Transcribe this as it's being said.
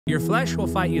Your flesh will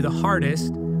fight you the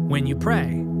hardest when you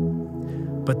pray,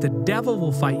 but the devil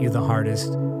will fight you the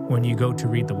hardest when you go to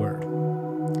read the word.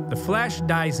 The flesh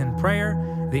dies in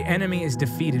prayer. The enemy is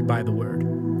defeated by the word.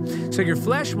 So your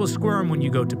flesh will squirm when you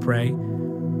go to pray,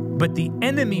 but the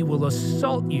enemy will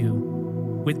assault you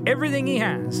with everything he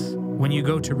has when you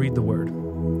go to read the word.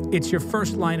 It's your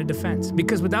first line of defense,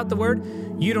 because without the word,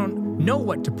 you don't know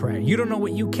what to pray. You don't know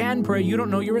what you can pray. You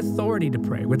don't know your authority to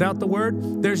pray. Without the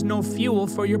word, there's no fuel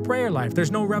for your prayer life.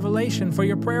 There's no revelation for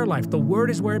your prayer life. The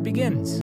word is where it begins.